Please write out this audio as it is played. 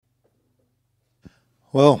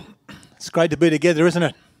Well, it's great to be together, isn't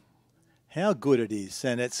it? How good it is.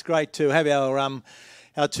 And it's great to have our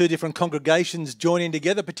two different congregations joining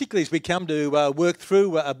together, particularly as we come to work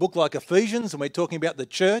through a book like Ephesians, and we're talking about the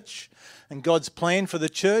church and God's plan for the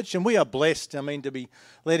church. And we are blessed, to be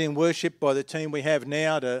led in worship by the team we have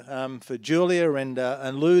now, for Julia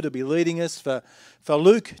and Lou to be leading us, for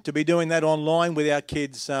Luke to be doing that online with our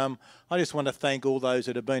kids. I just want to thank all those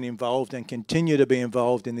that have been involved and continue to be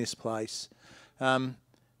involved in this place.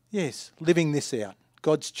 Yes, living this out,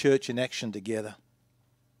 God's church in action together.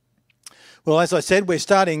 Well, as I said, we're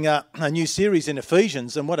starting a new series in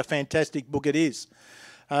Ephesians, and what a fantastic book it is.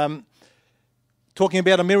 Talking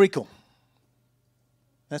about a miracle.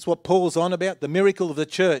 That's what Paul's on about, the miracle of the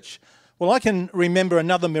church. Well, I can remember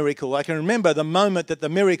another miracle. I can remember the moment that the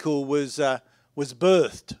miracle was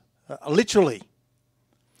birthed, literally.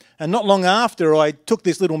 And not long after, I took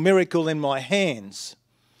this little miracle in my hands.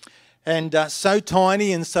 And so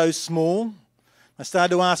tiny and so small, I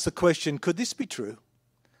started to ask the question, could this be true?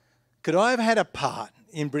 Could I have had a part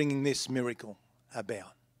in bringing this miracle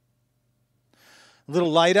about? A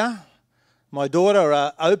little later, my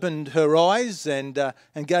daughter opened her eyes and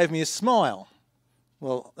gave me a smile.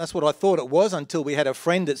 Well, that's what I thought it was until we had a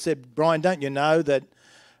friend that said, Brian, don't you know that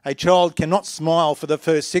a child cannot smile for the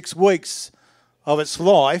first 6 weeks of its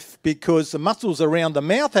life because the muscles around the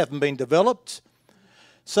mouth haven't been developed.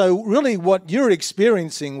 So really what you're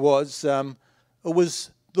experiencing was the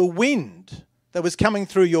wind that was coming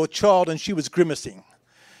through your child, and she was grimacing.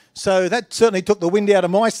 So that certainly took the wind out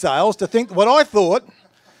of my sails to think what I thought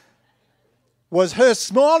was her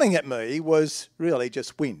smiling at me was really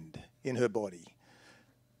just wind in her body.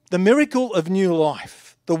 The miracle of new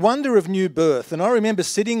life, the wonder of new birth. And I remember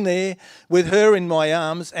sitting there with her in my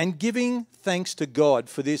arms and giving thanks to God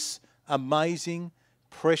for this amazing,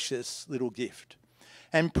 precious little gift.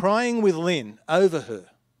 And praying with Lynn over her,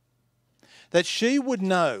 that she would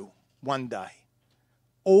know one day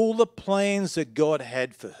all the plans that God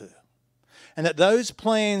had for her, and that those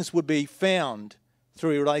plans would be found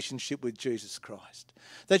through a relationship with Jesus Christ.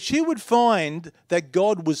 That she would find that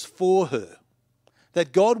God was for her,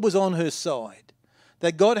 that God was on her side,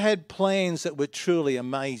 that God had plans that were truly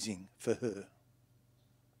amazing for her.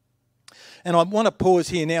 And I want to pause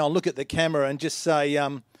here now and look at the camera and just say,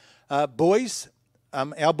 boys,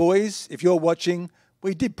 our boys, if you're watching,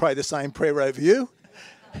 we did pray the same prayer over you.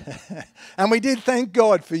 And we did thank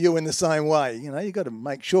God for you in the same way. You've got to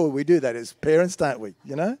make sure we do that as parents, don't we?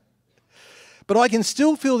 But I can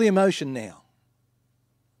still feel the emotion now.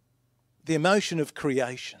 The emotion of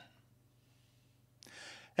creation.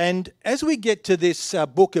 And as we get to this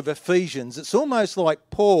book of Ephesians, it's almost like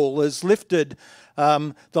Paul has lifted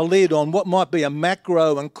the lid on what might be a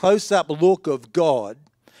macro and close-up look of God.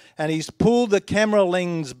 And he's pulled the camera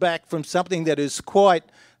lens back from something that is quite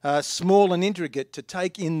small and intricate to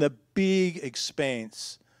take in the big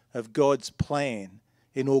expanse of God's plan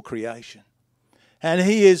in all creation. And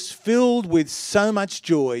he is filled with so much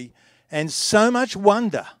joy and so much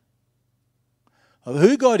wonder of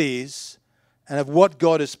who God is and of what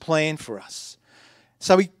God has planned for us.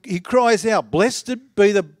 So he cries out, "Blessed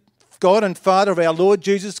be the God and Father of our Lord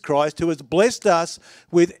Jesus Christ, who has blessed us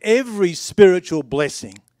with every spiritual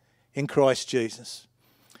blessing in Christ Jesus."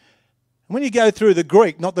 When you go through the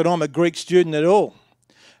Greek, not that I'm a Greek student at all,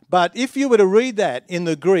 but if you were to read that in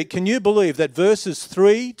the Greek, can you believe that verses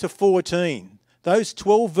 3 to 14, those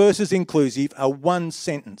 12 verses inclusive, are one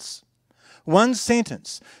sentence? One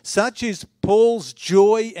sentence. Such is Paul's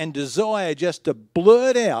joy and desire just to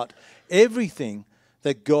blurt out everything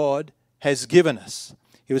that God has given us.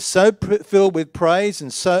 He was so filled with praise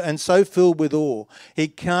and so filled with awe, he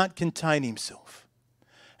can't contain himself.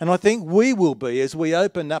 And I think we will be as we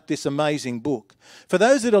open up this amazing book. For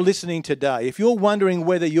those that are listening today, if you're wondering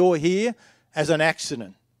whether you're here as an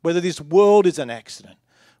accident, whether this world is an accident,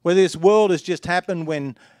 whether this world has just happened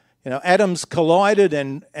when atoms collided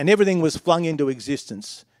and everything was flung into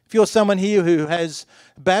existence. If you're someone here who has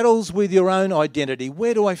battles with your own identity,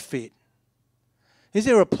 where do I fit? Is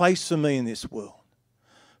there a place for me in this world?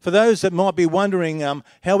 For those that might be wondering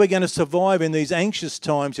how we're going to survive in these anxious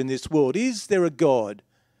times in this world, is there a God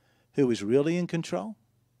who is really in control?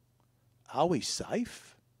 Are we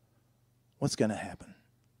safe? What's going to happen?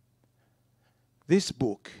 This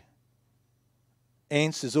book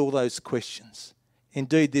answers all those questions.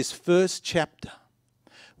 Indeed, this first chapter,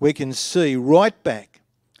 we can see right back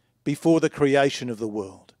before the creation of the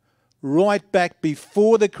world. Right back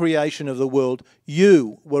before the creation of the world,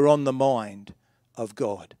 you were on the mind of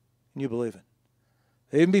God. Can you believe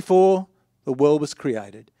it? Even before the world was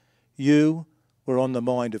created, you were on the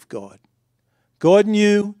mind of God. God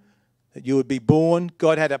knew that you would be born.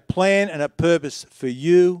 God had a plan and a purpose for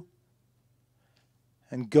you.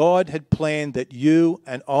 And God had planned that you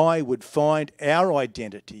and I would find our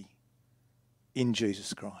identity in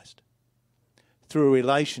Jesus Christ through a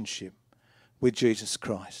relationship with Jesus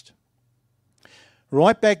Christ.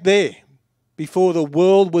 Right back there, before the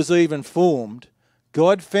world was even formed,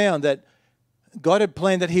 God found that God had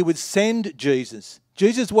planned that he would send Jesus.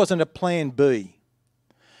 Jesus wasn't a plan B.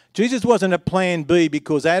 Jesus wasn't a plan B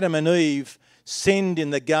because Adam and Eve sinned in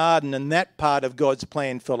the garden and that part of God's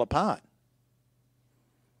plan fell apart.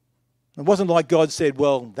 It wasn't like God said,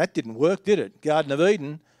 well, that didn't work, did it? Garden of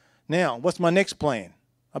Eden. Now, what's my next plan?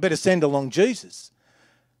 I better send along Jesus.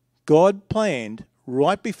 God planned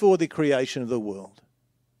right before the creation of the world,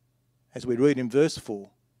 as we read in verse 4,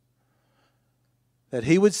 that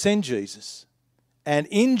he would send Jesus, and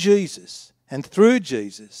in Jesus and through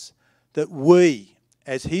Jesus, that we,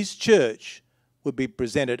 as his church, would be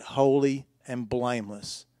presented holy and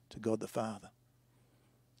blameless to God the Father.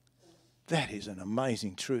 That is an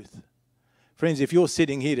amazing truth. Friends, if you're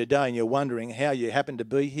sitting here today and you're wondering how you happen to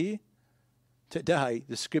be here, today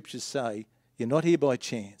the scriptures say you're not here by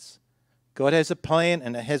chance. God has a plan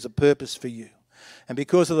and it has a purpose for you. And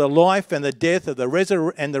because of the life and the death of the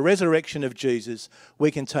resurrection of Jesus,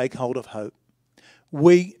 we can take hold of hope.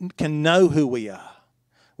 We can know who we are.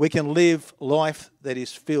 We can live life that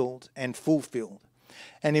is filled and fulfilled.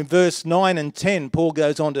 And in verse 9 and 10, Paul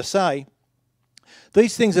goes on to say,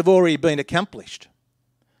 these things have already been accomplished.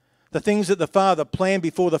 The things that the Father planned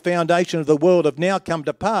before the foundation of the world have now come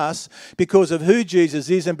to pass because of who Jesus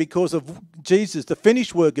is and because of Jesus, the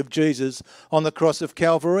finished work of Jesus on the cross of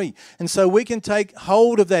Calvary. And so we can take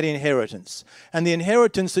hold of that inheritance. And the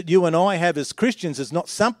inheritance that you and I have as Christians is not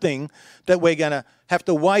something that we're going to have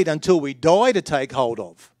to wait until we die to take hold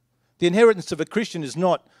of. The inheritance of a Christian is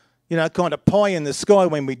not, kind of pie in the sky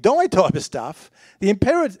when we die type of stuff. The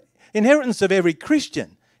inheritance of every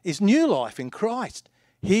Christian is new life in Christ,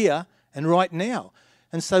 here and right now.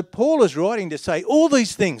 And so Paul is writing to say all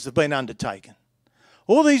these things have been undertaken.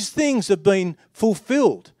 All these things have been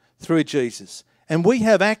fulfilled through Jesus. And we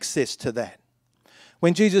have access to that.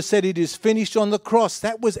 When Jesus said it is finished on the cross,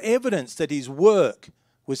 that was evidence that his work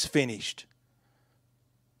was finished.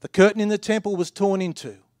 The curtain in the temple was torn in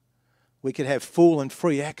two. We could have full and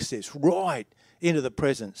free access right into the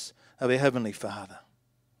presence of our Heavenly Father.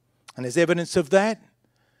 And as evidence of that,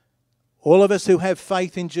 all of us who have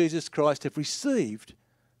faith in Jesus Christ have received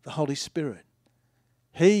the Holy Spirit.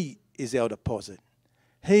 He is our deposit.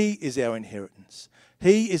 He is our inheritance.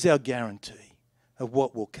 He is our guarantee of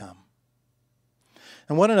what will come.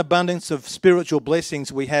 And what an abundance of spiritual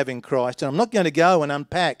blessings we have in Christ. And I'm not going to go and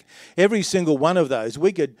unpack every single one of those.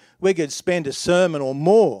 We could spend a sermon or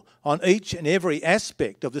more on each and every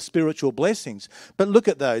aspect of the spiritual blessings. But look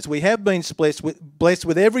at those. We have been blessed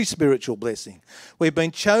with every spiritual blessing. We've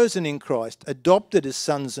been chosen in Christ, adopted as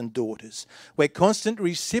sons and daughters. We're constant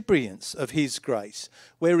recipients of his grace.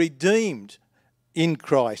 We're redeemed in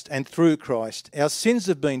Christ and through Christ. Our sins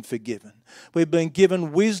have been forgiven. We've been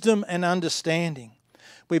given wisdom and understanding.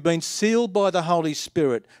 We've been sealed by the Holy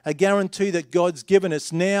Spirit, a guarantee that God's given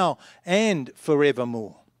us now and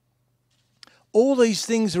forevermore. All these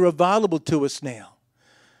things are available to us now.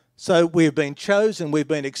 So we've been chosen, we've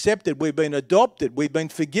been accepted, we've been adopted, we've been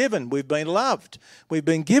forgiven, we've been loved. We've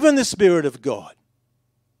been given the Spirit of God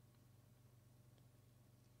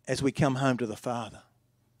as we come home to the Father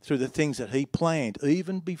through the things that he planned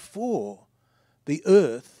even before the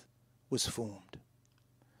earth was formed.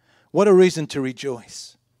 What a reason to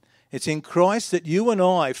rejoice. It's in Christ that you and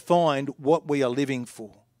I find what we are living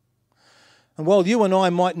for. And while you and I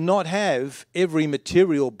might not have every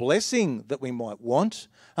material blessing that we might want,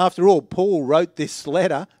 after all, Paul wrote this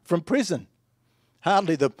letter from prison.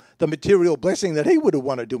 Hardly the material blessing that he would have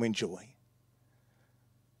wanted to enjoy.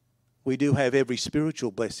 We do have every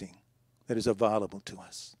spiritual blessing that is available to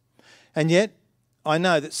us. And yet, I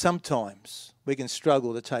know that sometimes we can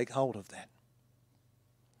struggle to take hold of that.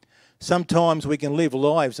 Sometimes we can live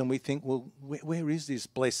lives and we think, well, where is this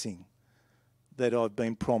blessing that I've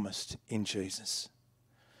been promised in Jesus?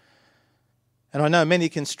 And I know many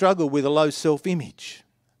can struggle with a low self-image.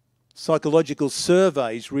 Psychological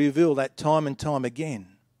surveys reveal that time and time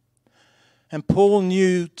again. And Paul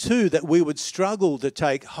knew too that we would struggle to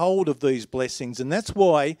take hold of these blessings. And that's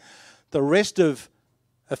why the rest of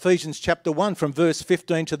Ephesians chapter 1 from verse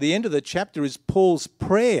 15 to the end of the chapter is Paul's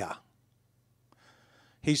prayer.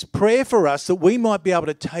 His prayer for us that we might be able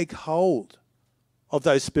to take hold of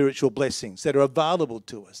those spiritual blessings that are available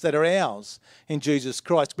to us, that are ours in Jesus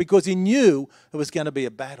Christ, because he knew it was going to be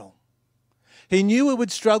a battle. He knew we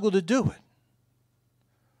would struggle to do it.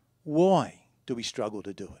 Why do we struggle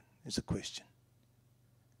to do it, is the question.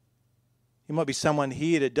 There might be someone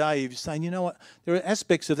here today who's saying, you know what, there are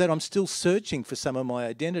aspects of that I'm still searching for some of my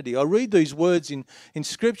identity. I read these words in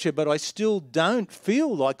Scripture, but I still don't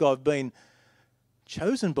feel like I've been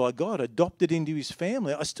chosen by God, adopted into his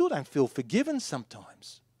family. I still don't feel forgiven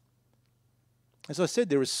sometimes. As I said,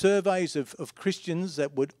 there are surveys of Christians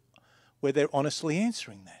where they're honestly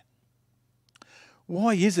answering that.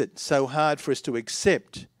 Why is it so hard for us to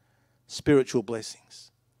accept spiritual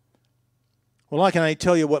blessings? Well, I can only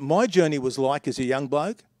tell you what my journey was like as a young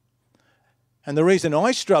bloke. And the reason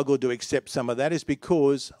I struggled to accept some of that is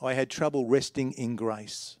because I had trouble resting in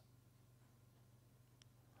grace.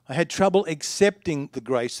 I had trouble accepting the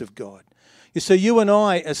grace of God. You see, you and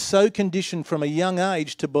I are so conditioned from a young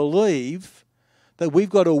age to believe that we've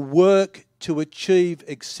got to work to achieve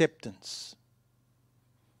acceptance.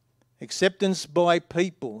 Acceptance by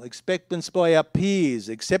people, acceptance by our peers,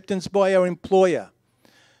 acceptance by our employer.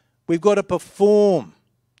 We've got to perform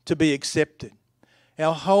to be accepted.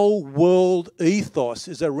 Our whole world ethos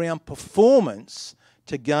is around performance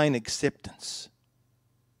to gain acceptance.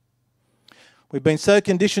 We've been so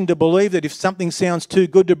conditioned to believe that if something sounds too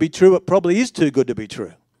good to be true, it probably is too good to be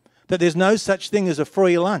true. That there's no such thing as a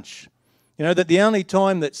free lunch. You know, that the only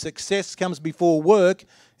time that success comes before work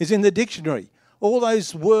is in the dictionary. All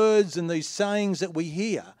those words and these sayings that we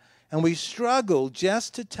hear, and we struggle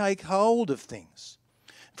just to take hold of things.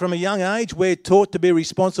 From a young age, we're taught to be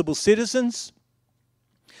responsible citizens,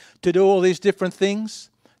 to do all these different things,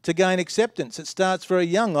 to gain acceptance. It starts very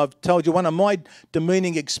young. I've told you one of my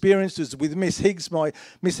demeaning experiences with Miss Higgs, my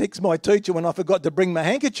teacher, when I forgot to bring my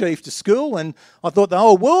handkerchief to school, and I thought the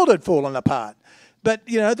whole world had fallen apart. But,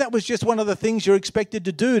 you know, that was just one of the things you're expected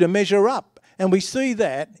to do to measure up. And we see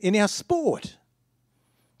that in our sport.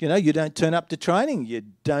 You know, you don't turn up to training, you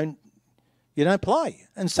don't play.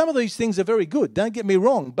 And some of these things are very good, don't get me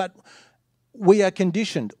wrong, but we are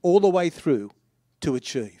conditioned all the way through to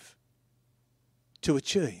achieve. To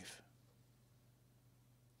achieve.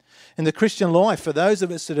 In the Christian life, for those of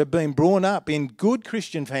us that have been brought up in good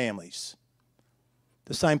Christian families,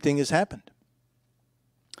 the same thing has happened.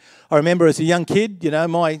 I remember as a young kid, you know,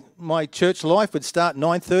 my church life would start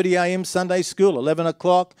 9:30 a.m. Sunday school, 11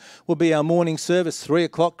 o'clock would be our morning service, 3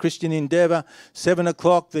 o'clock Christian Endeavour, 7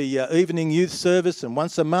 o'clock the evening youth service, and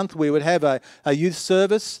once a month we would have a youth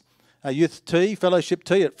service, a youth tea, fellowship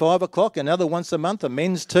tea at 5 o'clock, another once a month, a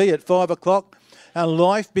men's tea at 5 o'clock. Our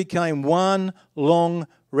life became one long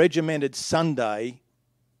regimented Sunday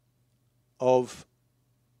of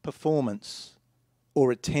performance or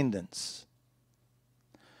attendance.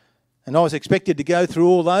 And I was expected to go through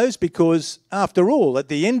all those because, after all, at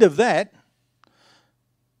the end of that,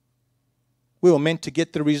 we were meant to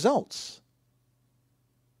get the results.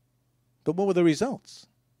 But what were the results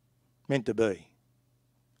meant to be?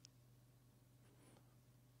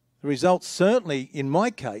 The results certainly, in my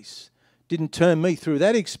case, didn't turn me through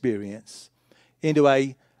that experience into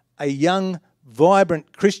a young,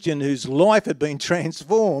 vibrant Christian whose life had been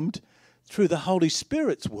transformed through the Holy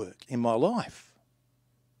Spirit's work in my life.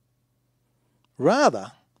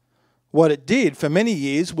 Rather, what it did for many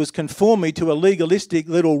years was conform me to a legalistic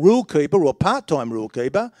little rule keeper or part-time rule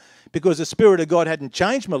keeper because the Spirit of God hadn't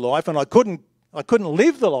changed my life and I couldn't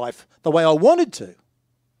live the life the way I wanted to.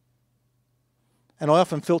 And I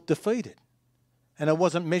often felt defeated and I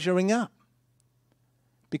wasn't measuring up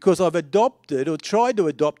because I've adopted or tried to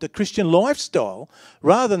adopt a Christian lifestyle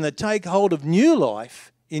rather than to take hold of new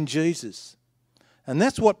life in Jesus. And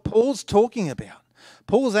that's what Paul's talking about.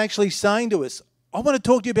 Paul's actually saying to us, I want to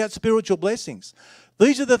talk to you about spiritual blessings.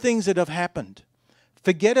 These are the things that have happened.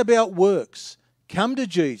 Forget about works. Come to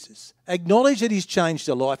Jesus. Acknowledge that he's changed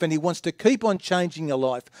your life and he wants to keep on changing your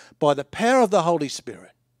life by the power of the Holy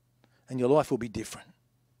Spirit. And your life will be different.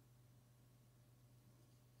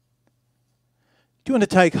 Do you want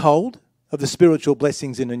to take hold of the spiritual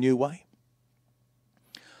blessings in a new way?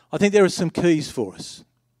 I think there are some keys for us.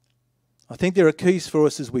 I think there are keys for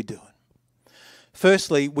us as we do it.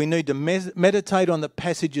 Firstly, we need to meditate on the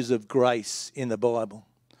passages of grace in the Bible,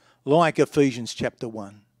 like Ephesians chapter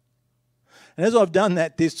 1. And as I've done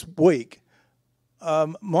that this week,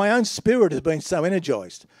 my own spirit has been so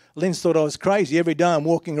energised. Lynn's thought I was crazy. Every day I'm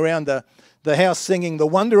walking around the house singing the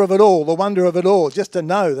wonder of it all, just to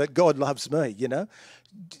know that God loves me, you know.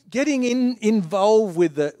 Getting involved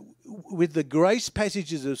with the grace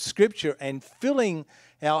passages of Scripture and filling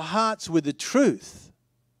our hearts with the truth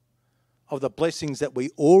of the blessings that we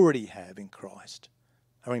already have in Christ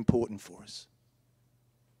are important for us.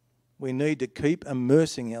 We need to keep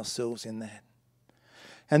immersing ourselves in that.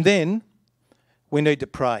 And then we need to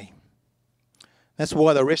pray. That's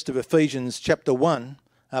why the rest of Ephesians chapter 1,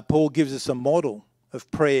 Paul gives us a model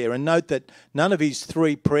of prayer. And note that none of his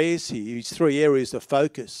three prayers here, his three areas of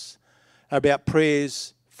focus, are about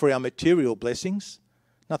prayers for our material blessings.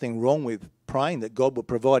 Nothing wrong with praying that God will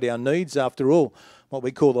provide our needs. After all, what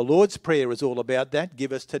we call the Lord's Prayer is all about that.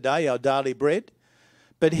 Give us today our daily bread.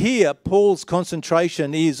 But here, Paul's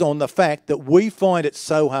concentration is on the fact that we find it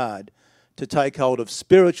so hard to take hold of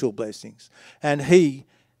spiritual blessings. And he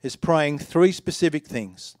is praying three specific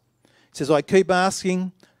things. He says, I keep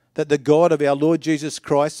asking that the God of our Lord Jesus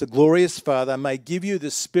Christ, the glorious Father, may give you the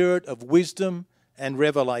spirit of wisdom and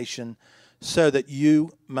revelation so that you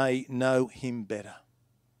may know him better.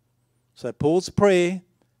 So Paul's prayer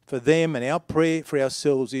for them and our prayer for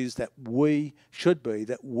ourselves is that we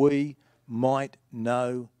might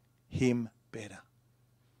know him better.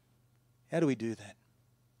 How do we do that?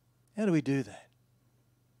 How do we do that?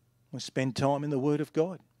 We spend time in the Word of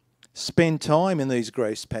God. Spend time in these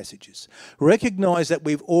grace passages. Recognise that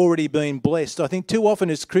we've already been blessed. I think too often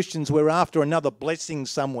as Christians we're after another blessing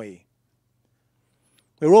somewhere.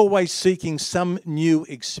 We're always seeking some new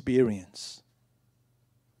experience.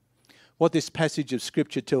 What this passage of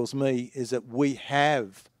Scripture tells me is that we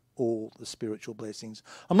have all the spiritual blessings.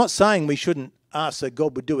 I'm not saying we shouldn't ask that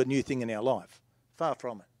God would do a new thing in our life. Far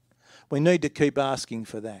from it. We need to keep asking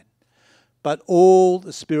for that. But all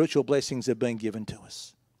the spiritual blessings have been given to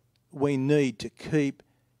us. We need to keep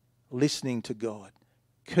listening to God,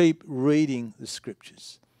 keep reading the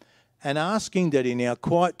Scriptures, and asking that in our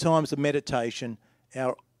quiet times of meditation,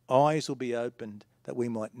 our eyes will be opened that we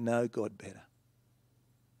might know God better.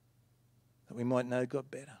 That we might know God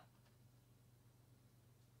better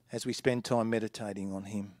as we spend time meditating on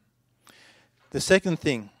him. The second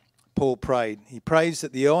thing Paul prayed, he prays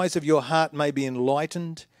that the eyes of your heart may be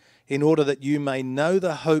enlightened in order that you may know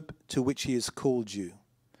the hope to which he has called you,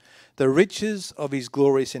 the riches of his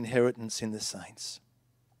glorious inheritance in the saints.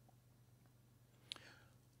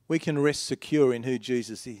 We can rest secure in who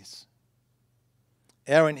Jesus is.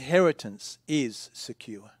 Our inheritance is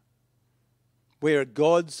secure. We are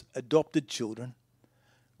God's adopted children.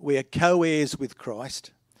 We are co-heirs with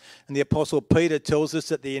Christ. And the Apostle Peter tells us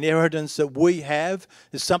that the inheritance that we have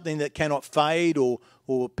is something that cannot fade or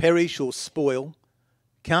perish or spoil,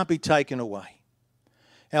 can't be taken away.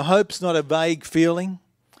 Our hope's not a vague feeling,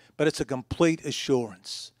 but it's a complete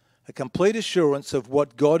assurance of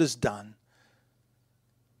what God has done.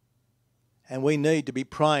 And we need to be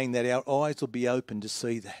praying that our eyes will be open to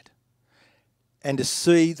see that and to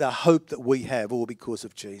see the hope that we have, all because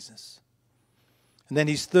of Jesus. And then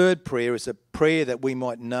his third prayer is a prayer that we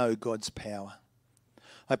might know God's power.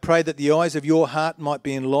 I pray that the eyes of your heart might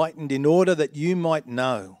be enlightened in order that you might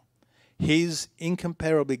know his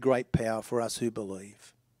incomparably great power for us who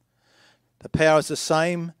believe. The power is the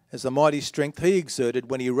same as the mighty strength he exerted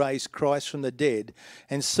when he raised Christ from the dead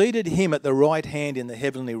and seated him at the right hand in the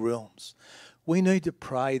heavenly realms. We need to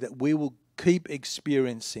pray that we will keep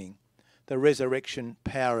experiencing the resurrection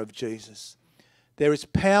power of Jesus. There is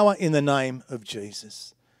power in the name of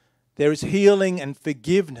Jesus. There is healing and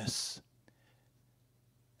forgiveness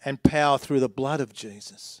and power through the blood of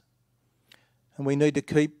Jesus. And we need to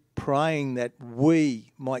keep praying that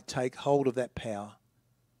we might take hold of that power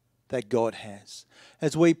that God has.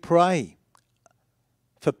 As we pray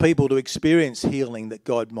for people to experience healing that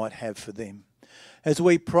God might have for them. As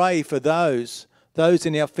we pray for those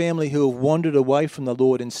in our family who have wandered away from the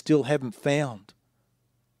Lord and still haven't found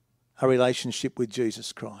a relationship with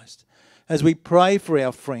Jesus Christ. As we pray for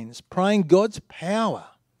our friends, praying God's power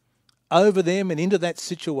over them and into that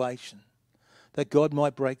situation, that God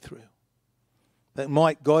might break through, that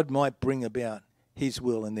God might bring about his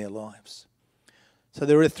will in their lives. So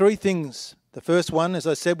there are three things. The first one, as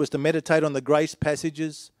I said, was to meditate on the grace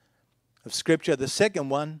passages of Scripture. The second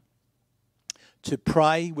one, to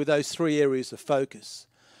pray with those three areas of focus.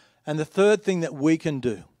 And the third thing that we can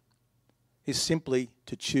do is simply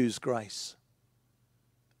to choose grace.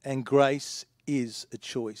 And grace is a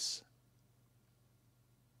choice.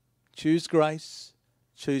 Choose grace,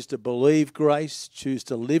 choose to believe grace, choose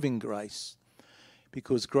to live in grace,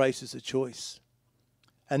 because grace is a choice.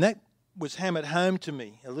 And that was hammered home to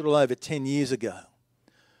me a little over 10 years ago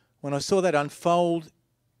when I saw that unfold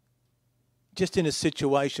just in a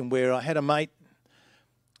situation where I had a mate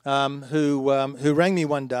who rang me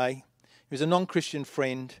one day. He was a non-Christian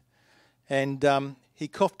friend, and he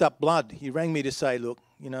coughed up blood. He rang me to say, look,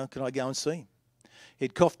 can I go and see him?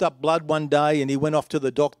 He'd coughed up blood one day and he went off to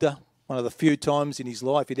the doctor, one of the few times in his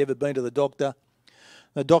life he'd ever been to the doctor.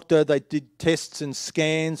 The doctor, they did tests and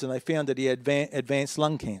scans and they found that he had advanced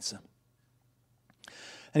lung cancer.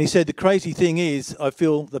 And he said, the crazy thing is, I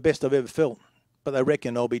feel the best I've ever felt. but they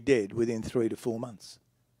reckon I'll be dead within 3 to 4 months.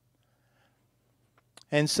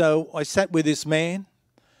 And so I sat with this man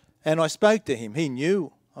and I spoke to him. He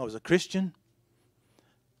knew I was a Christian.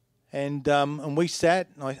 And we sat,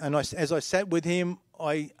 and as I sat with him,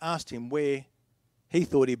 I asked him where he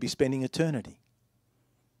thought he'd be spending eternity.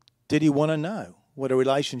 Did he want to know what a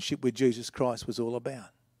relationship with Jesus Christ was all about?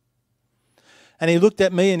 And he looked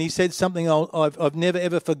at me and he said something I've never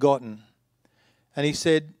ever forgotten. And he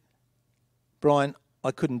said, Brian,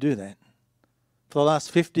 I couldn't do that. For the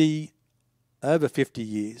last over 50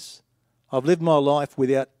 years, I've lived my life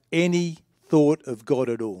without any thought of God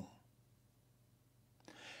at all.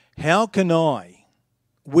 How can I,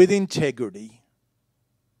 with integrity,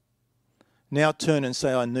 now turn and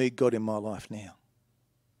say I need God in my life now?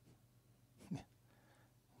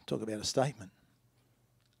 Talk about a statement.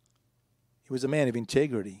 He was a man of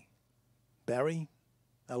integrity. Barry,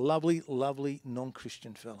 a lovely, lovely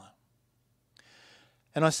non-Christian fellow.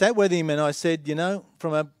 And I sat with him and I said, you know,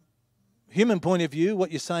 from a human point of view,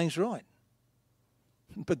 what you're saying is right.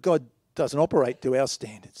 But God doesn't operate to our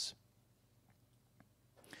standards.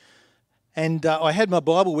 And I had my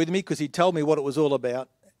Bible with me because he told me what it was all about.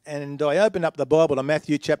 And I opened up the Bible to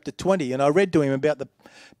Matthew chapter 20 and I read to him about the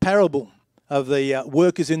parable of the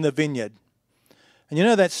workers in the vineyard. And you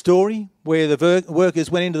know that story where the workers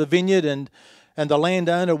went into the vineyard and the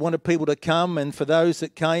landowner wanted people to come, and for those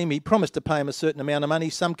that came, he promised to pay them a certain amount of money.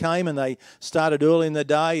 Some came and they started early in the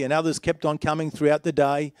day, and others kept on coming throughout the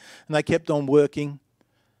day, and they kept on working.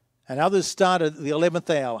 And others started at the 11th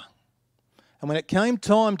hour. And when it came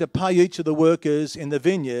time to pay each of the workers in the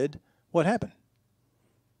vineyard, what happened?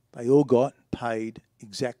 They all got paid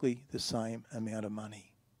exactly the same amount of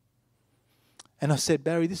money. And I said,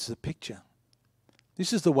 Barry, this is a picture.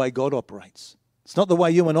 This is the way God operates. It's not the way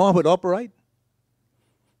you and I would operate.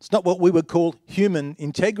 It's not what we would call human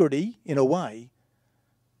integrity in a way,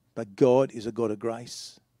 but God is a God of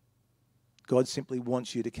grace. God simply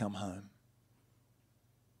wants you to come home.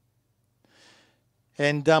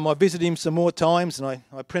 And I visited him some more times and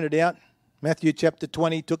I printed out Matthew chapter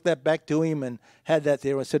 20, took that back to him and had that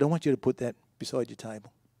there. I said, I want you to put that beside your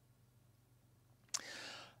table.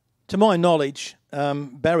 To my knowledge,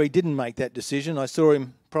 Barry didn't make that decision. I saw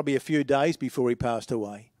him probably a few days before he passed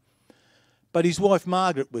away. But his wife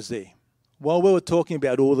Margaret was there while we were talking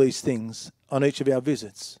about all these things on each of our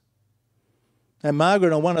visits. And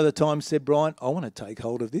Margaret on one of the times said, Brian, I want to take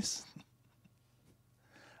hold of this.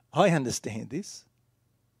 I understand this.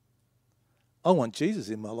 I want Jesus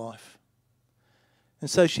in my life. And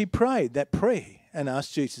so she prayed that prayer and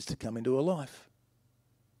asked Jesus to come into her life.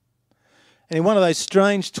 And in one of those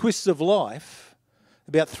strange twists of life,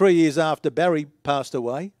 about 3 years after Barry passed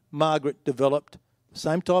away, Margaret developed the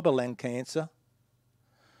same type of lung cancer,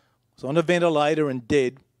 was on a ventilator and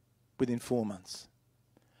dead within 4 months.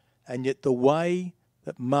 And yet the way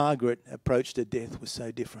that Margaret approached her death was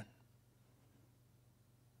so different.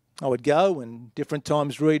 I would go and different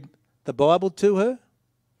times read the Bible to her,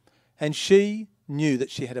 and she knew that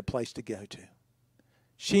she had a place to go to.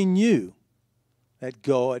 She knew that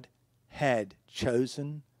God had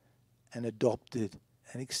chosen and adopted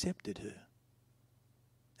and accepted her.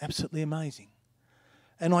 Absolutely amazing.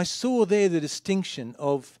 And I saw there the distinction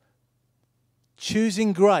of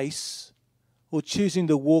choosing grace or choosing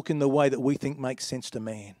to walk in the way that we think makes sense to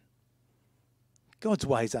man. God's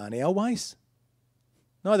ways aren't our ways.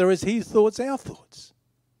 Neither is his thoughts our thoughts.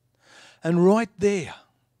 And right there,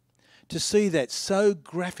 to see that so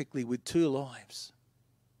graphically with two lives.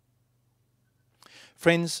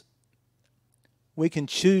 Friends, we can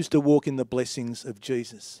choose to walk in the blessings of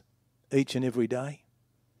Jesus each and every day.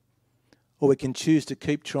 Or we can choose to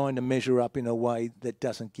keep trying to measure up in a way that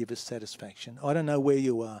doesn't give us satisfaction. I don't know where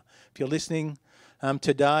you are. If you're listening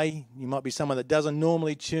today, you might be someone that doesn't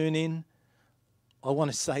normally tune in. I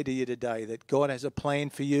want to say to you today that God has a plan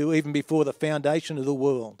for you even before the foundation of the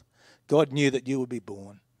world. God knew that you would be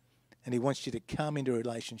born, and he wants you to come into a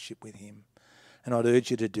relationship with him. And I'd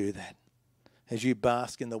urge you to do that. As you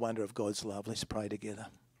bask in the wonder of God's love, let's pray together.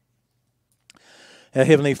 Our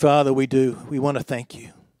Heavenly Father, we want to thank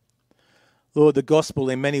you. Lord, the gospel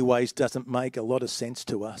in many ways doesn't make a lot of sense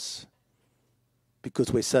to us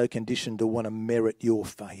because we're so conditioned to want to merit your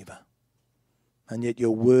favour. And yet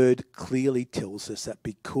your word clearly tells us that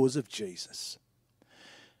because of Jesus,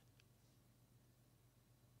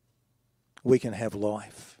 we can have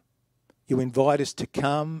life. You invite us to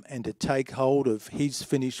come and to take hold of his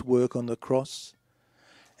finished work on the cross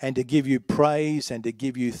and to give you praise and to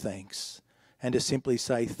give you thanks and to simply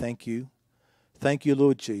say thank you. Thank you,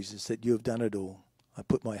 Lord Jesus, that you have done it all. I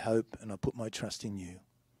put my hope and I put my trust in you.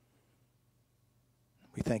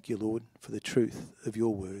 We thank you, Lord, for the truth of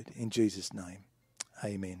your word. In Jesus' name,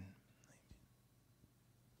 amen.